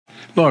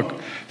Look,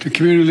 the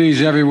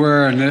communities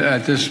everywhere and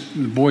at this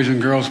Boys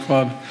and Girls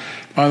Club,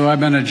 by the way, I've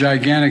been a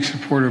gigantic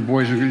supporter of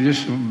Boys and Girls,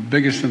 just the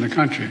biggest in the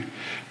country.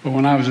 But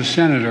when I was a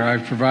senator, I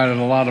provided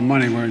a lot of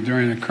money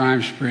during the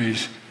crime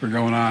sprees were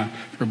going on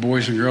for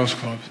Boys and Girls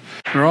Clubs.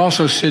 There are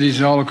also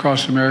cities all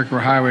across America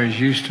where highways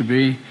used to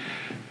be,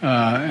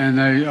 and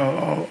they,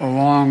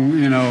 along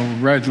with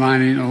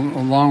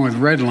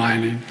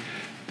redlining,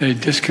 they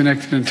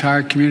disconnected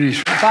entire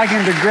communities. If I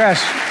can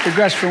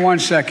digress for 1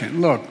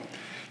 second. Look,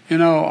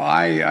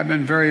 I've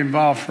been very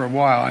involved for a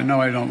while. I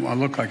know I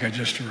look like I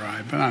just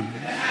arrived,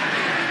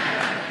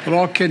 but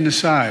all kidding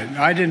aside,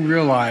 I didn't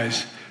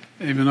realize,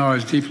 even though I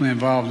was deeply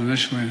involved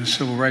initially in the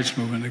civil rights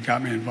movement that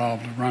got me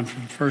involved to run for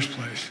the first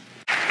place.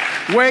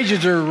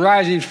 Wages are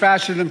rising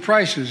faster than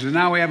prices, and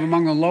now we have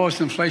among the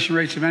lowest inflation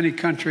rates of any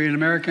country in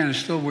America, and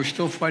we're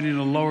still fighting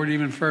to lower it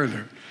even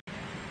further.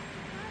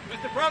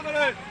 Mr.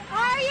 President!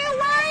 Are you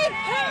worried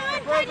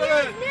Putin could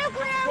use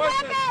nuclear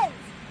weapons?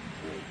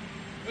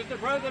 Mr.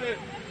 President,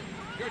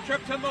 your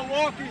trip to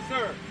Milwaukee,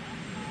 sir.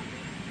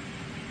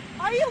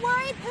 Are you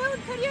worried Putin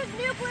could use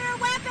nuclear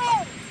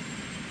weapons?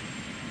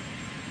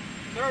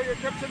 Sir, your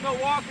trip to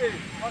Milwaukee.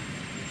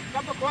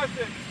 Couple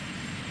questions.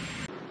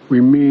 We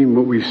mean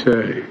what we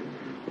say,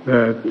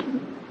 that,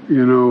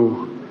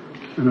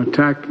 an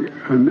attack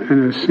on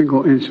a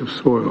single inch of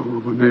soil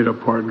of a NATO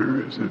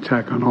partner is an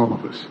attack on all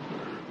of us.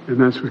 And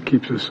that's what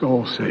keeps us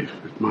all safe,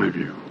 in my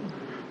view.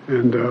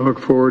 And I look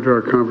forward to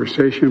our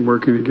conversation,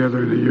 working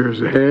together in the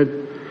years ahead.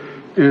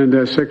 And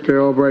as Secretary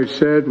Albright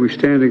said, we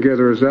stand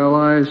together as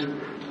allies.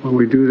 When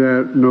we do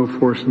that, no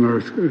force on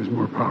earth is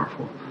more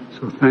powerful.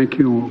 So thank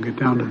you, and we'll get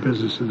down to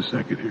business in a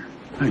second here.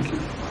 Thank you.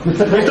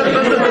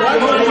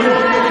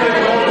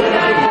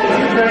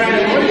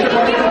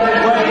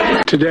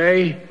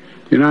 Today,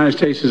 the United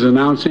States is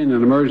announcing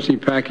an emergency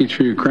package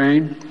for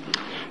Ukraine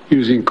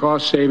using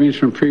cost savings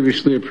from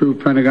previously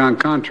approved Pentagon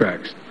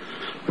contracts.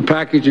 The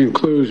package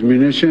includes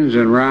munitions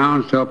and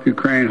rounds to help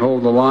Ukraine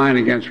hold the line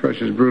against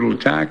Russia's brutal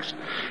attacks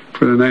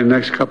for the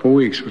next couple of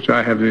weeks, which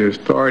I have the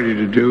authority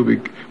to do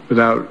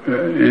without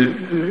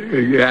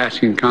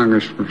asking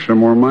Congress for some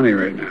more money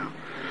right now.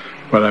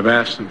 But I've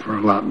asked them for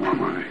a lot more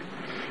money.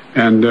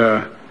 And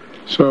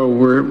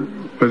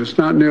but it's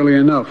not nearly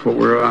enough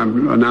what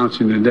I'm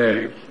announcing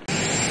today.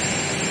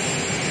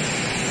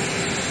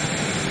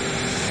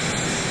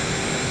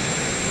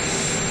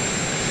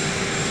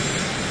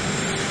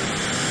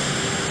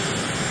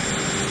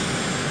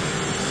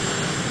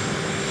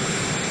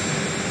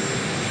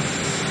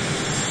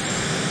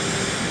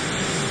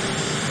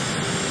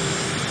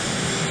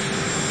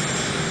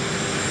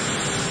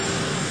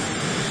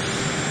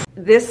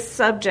 This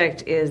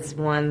subject is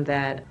one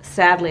that,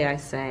 sadly I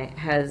say,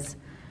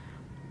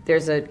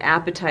 there's an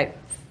appetite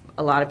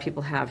a lot of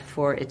people have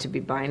for it to be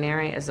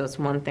binary, as though it's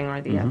one thing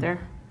or the other,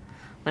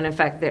 when in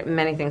fact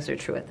many things are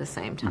true at the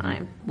same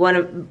time. One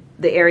of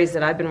the areas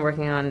that I've been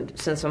working on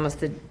since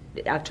almost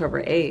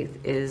October 8th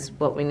is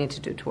what we need to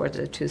do towards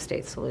a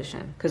two-state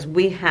solution, because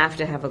we have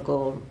to have a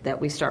goal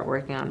that we start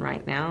working on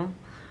right now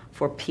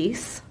for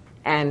peace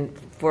and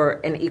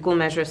for an equal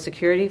measure of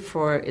security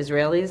for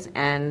Israelis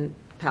and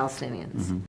Palestinians.